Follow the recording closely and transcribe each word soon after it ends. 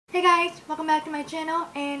Hey guys, welcome back to my channel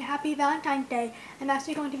and happy Valentine's Day. I'm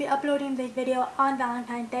actually going to be uploading this video on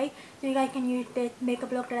Valentine's Day so you guys can use this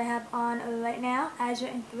makeup look that I have on right now as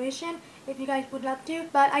your inspiration if you guys would love to.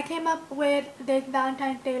 But I came up with this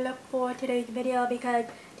Valentine's Day look for today's video because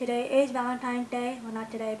today is Valentine's Day. Well,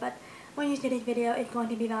 not today, but when you see this video, it's going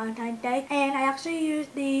to be Valentine's Day. And I actually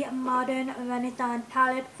used the Modern Renaissance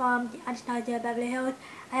palette from the Anastasia Beverly Hills.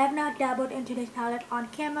 I have not dabbled into this palette on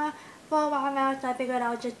camera for a while now, so I figured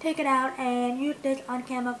I'll just take it out and use this on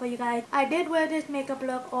camera for you guys. I did wear this makeup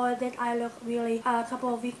look or this eye look really a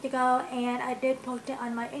couple of weeks ago, and I did post it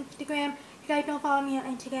on my Instagram. If you guys don't follow me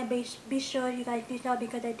on Instagram, be sure you guys do so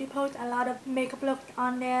because I do post a lot of makeup looks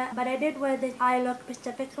on there. But I did wear this eye look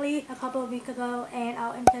specifically a couple of weeks ago, and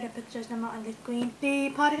I'll insert a picture somewhere on the screen. The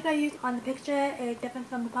product I used on the picture is different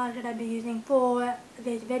from the product that I'll be using for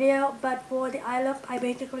this video, but for the eye look, I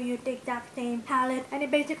basically used the exact same palette, and it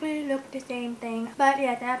basically looked the same thing. But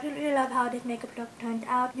yes, I absolutely love how this makeup look turned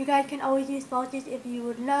out. You guys can always use falsies if you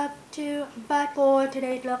would love to, but for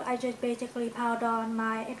today's look, I just basically piled on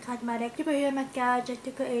my It Cosmetics Superhero Mascara just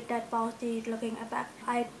to create that falsies looking effect.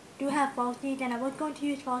 I do have falsies, and I was going to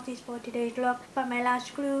use falsies for today's look, but my lash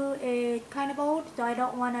glue is kind of old, so I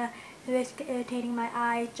don't want to risk irritating my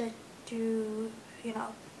eyes just to,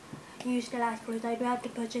 use the lash glue. So I do have to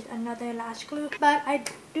purchase another lash glue, but I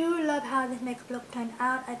do love how this makeup look turned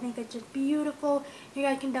out. I think it's just beautiful. You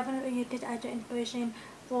guys can definitely use this as your inspiration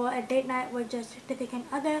for a date night with your significant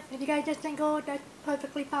other. If you guys are single, that's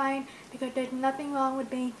perfectly fine because there's nothing wrong with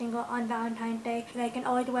being single on Valentine's Day. You guys can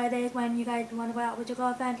always wear this when you guys want to go out with your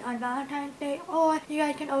girlfriends on Valentine's Day, or you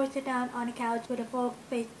guys can always sit down on a couch with a full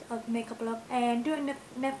face of makeup look and do a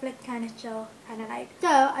Netflix kind of show kind of night. So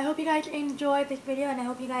I hope you guys enjoyed this video, and I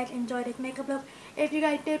hope you guys enjoyed this makeup look. If you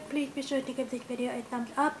guys did, please be sure to give this video a thumbs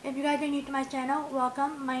up. If you guys are new to my channel,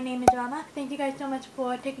 welcome. My name is Rama. Thank you guys so much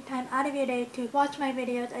for taking time out of your day to watch my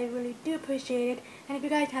videos. I really do appreciate it. And if you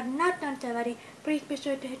guys have not done so already, please be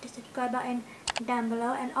sure to hit the subscribe button down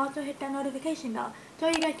below and also hit that notification bell so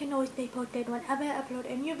you guys can always stay posted whenever I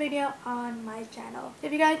upload a new video on my channel.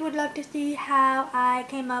 If you guys would love to see how I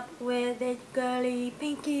came up with this girly,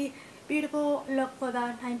 pinky, beautiful look for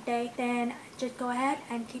Valentine's Day, then just go ahead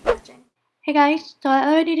and keep watching. Hey guys, so I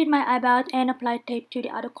already did my eyebrows and applied tape to the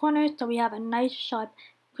outer corners, so we have a nice sharp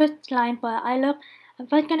crisp line for our eye look. I'm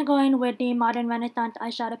first going to go in with the Modern Renaissance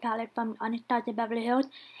eyeshadow palette from Anastasia Beverly Hills,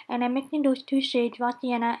 and I'm mixing those two shades, Raw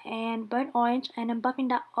Sienna and Burnt Orange, and I'm buffing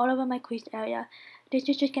that all over my crease area. This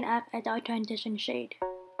is just going to act as our transition shade.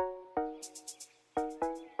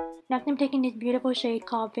 Next, I'm taking this beautiful shade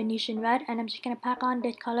called Venetian Red, and I'm just going to pack on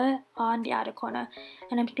this color on the outer corner,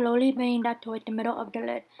 and I'm slowly bringing that towards the middle of the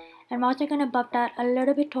lid. I'm also going to buff that a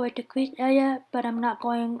little bit towards the crease area, but I'm not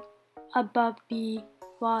going above the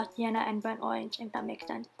Raw Sienna and Burnt Orange, if that makes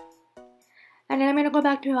sense. And then I'm going to go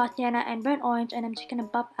back to Raw Sienna and Burnt Orange, and I'm just going to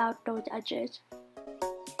buff out those edges.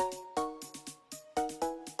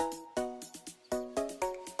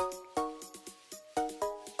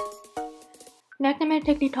 Next, I'm going to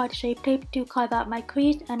take the Tarte Shape Tape to carve out my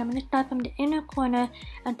crease, and I'm going to start from the inner corner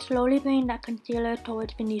and slowly bring that concealer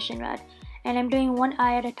towards Venetian Red. And I'm doing one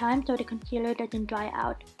eye at a time so the concealer doesn't dry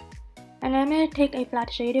out. And I'm going to take a flat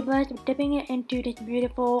shader brush, dipping it into this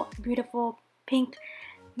beautiful, beautiful pink,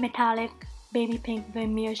 metallic, baby pink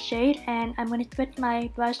Vermeer shade. And I'm going to switch my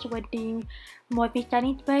brush with the Morphe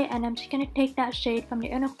setting spray, and I'm just going to take that shade from the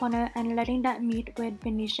inner corner and letting that meet with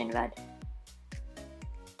Venetian Red.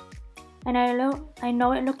 And I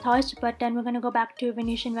know it looks harsh, but then we're going to go back to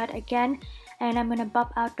Venetian Red again, and I'm going to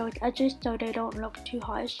buff out those edges so they don't look too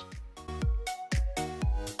harsh.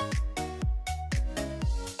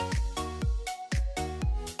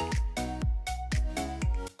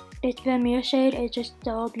 This Vermeer shade is just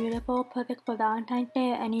so beautiful, perfect for Valentine's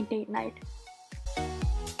Day or any date night.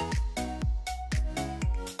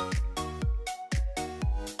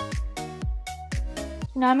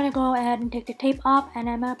 Now I'm going to go ahead and take the tape off, and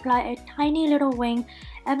I'm going to apply a tiny little wing,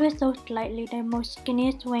 ever so slightly, the most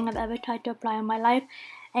skinniest wing I've ever tried to apply in my life.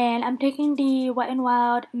 And I'm taking the Wet n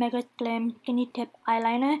Wild Mega Slim Skinny Tip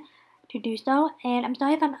Eyeliner to do so. And I'm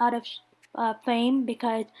sorry if I'm out of frame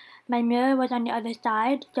because my mirror was on the other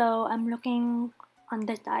side, so I'm looking on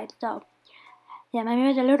this side. So yeah, my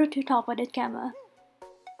mirror is a little too tall for this camera.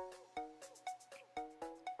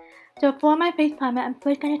 So for my face primer, I'm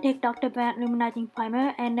first going to take Dr. Brandt Luminizing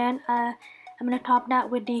Primer, and then I'm going to top that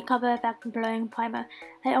with the Cover FX Blurring Primer.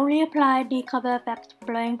 I only applied the Cover FX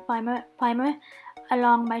Blurring Primer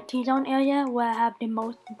along my T-zone area where I have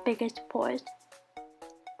the biggest pores.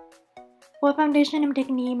 For foundation, I'm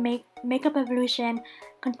taking the Makeup Evolution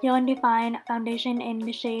Conceal and Define Foundation in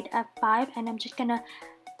the shade F5, and I'm just going to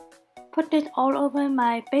put this all over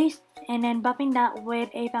my face and then buffing that with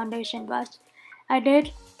a foundation brush. I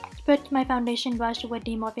did spritz my foundation brush with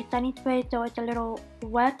the Morphe setting spray, so it's a little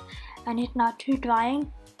wet and it's not too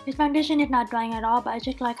drying. This foundation is not drying at all, but I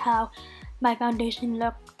just like how my foundation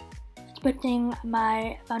looks spritzing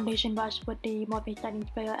my foundation brush with the Morphe setting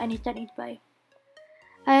spray or any setting spray.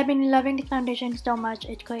 I have been loving this foundation so much,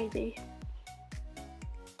 it's crazy.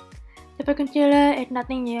 So for concealer, it's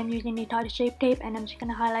nothing new. I'm using the Tarte Shape Tape and I'm just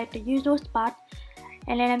going to highlight the usual spots.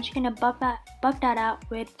 And then I'm just going to buff that out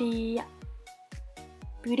with the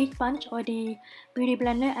beauty sponge or the beauty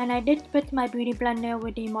blender. And I did spritz my beauty blender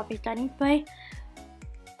with the Morphe setting spray.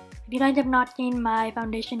 If you guys have not seen my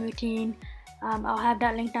foundation routine, I'll have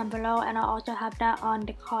that link down below, and I'll also have that on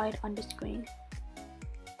the card on the screen.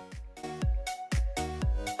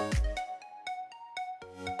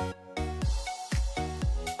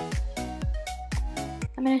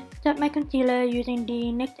 I'm going to set my concealer using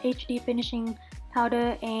the NYX HD Finishing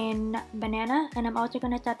Powder in Banana, and I'm also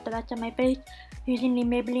going to set the rest of my face using the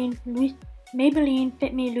Maybelline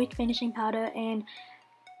FitMe Loose Finishing Powder in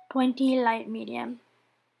 20 Light Medium.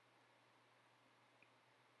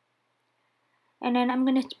 And then I'm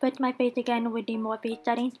going to spritz my face again with the Morphe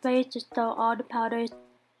setting spray just so all the powders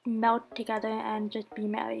melt together and just be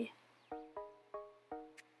merry.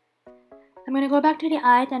 I'm going to go back to the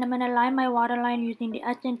eyes and I'm going to line my waterline using the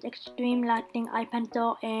Essence Extreme Lasting Eye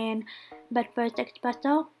Pencil in Bedford's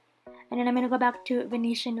Espresso. And then I'm going to go back to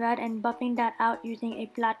Venetian Red and buffing that out using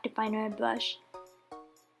a flat definer brush.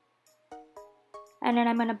 And then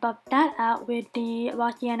I'm going to buff that out with the Raw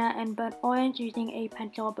Sienna and Burnt Orange using a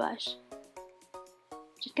pencil brush.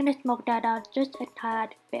 Just going to smoke that out just a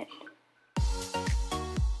tad bit.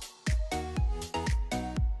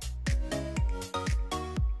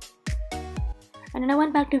 And then I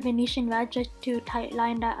went back to Venetian Red just to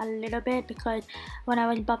tightline that a little bit because when I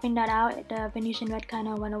was buffing that out, the Venetian Red kind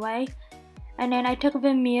of went away. And then I took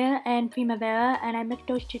Vermeer and Primavera and I mixed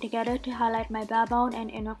those two together to highlight my brow bone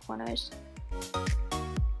and inner corners.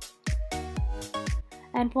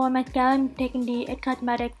 And for mascara, I'm taking the It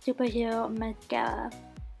Cosmetics Superhero Mascara.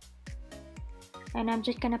 And I'm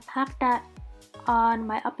just gonna pack that on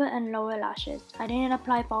my upper and lower lashes. I didn't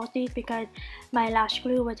apply falsies because my lash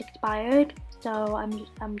glue was expired, so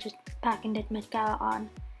I'm just packing this mascara on.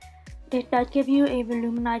 This does give you a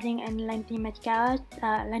volumizing and lengthy mascara,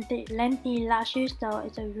 lengthy lashes, so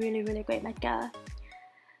it's a really great mascara.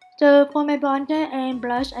 So for my bronzer and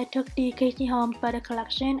blush, I took the Casey Holmes Butter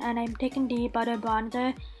Collection and I'm taking the Butter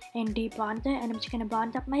Bronzer and Deep Bronzer and I'm just gonna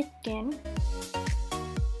bronze up my skin.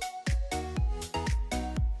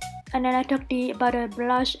 And then I took the Butter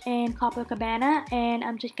Blush in Copacabana and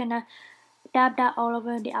I'm just gonna dab that all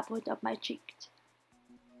over the apples of my cheeks.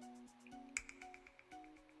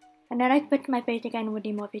 And then I spritz my face again with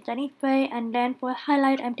the Morphe setting spray. And then for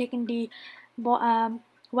highlight, I'm taking the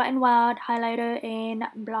Wet n Wild highlighter in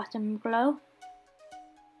Blossom Glow.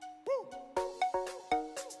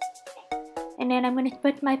 And then I'm going to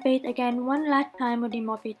spritz my face again one last time with the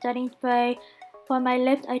Morphe setting spray. For my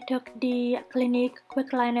lips, I took the Clinique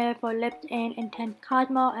Quick Liner for Lips in Intense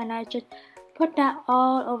Cosmo and I just put that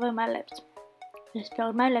all over my lips. Just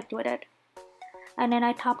filled my lips with it. And then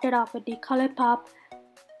I topped it off with the ColourPop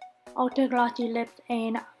Ultra Glossy Lips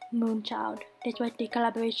in Moonchild. This was the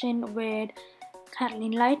collaboration with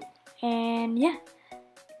Kathleen Light. And yeah,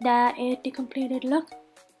 that is the completed look.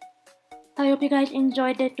 I hope you guys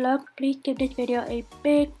enjoyed this look. Please give this video a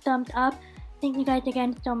big thumbs up. Thank you guys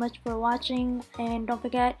again so much for watching, and don't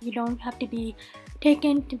forget, you don't have to be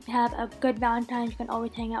taken to have a good Valentine's. You can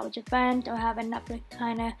always hang out with your friends or have a Netflix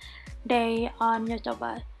kind of day on your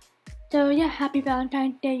sofa. So yeah, happy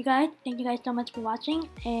Valentine's Day, you guys. Thank you guys so much for watching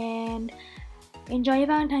and enjoy your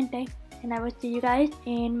Valentine's Day, and I will see you guys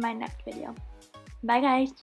in my next video. Bye guys.